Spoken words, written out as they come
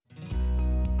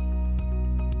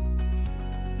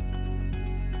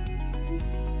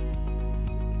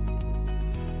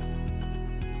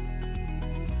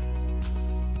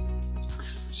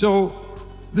So,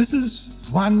 this is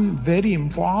one very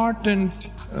important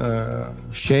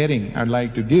sharing I'd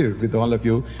like to give with all of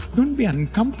you. Don't be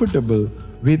uncomfortable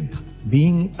with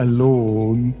being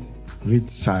alone with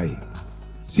Sai.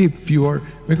 See, if you are,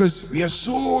 because we are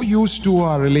so used to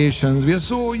our relations, we are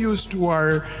so used to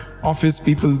our office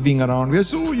people being around, we are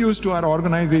so used to our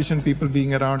organization people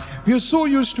being around, we are so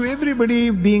used to everybody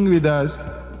being with us,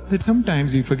 that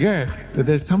sometimes we forget that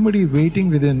there's somebody waiting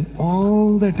within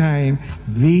all the time,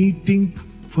 waiting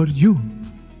for you.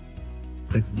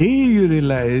 The day you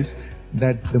realize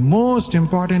that the most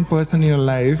important person in your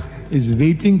life is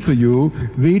waiting for you,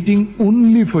 waiting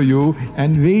only for you,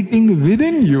 and waiting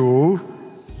within you,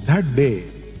 that day,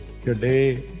 your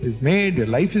day is made, your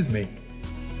life is made.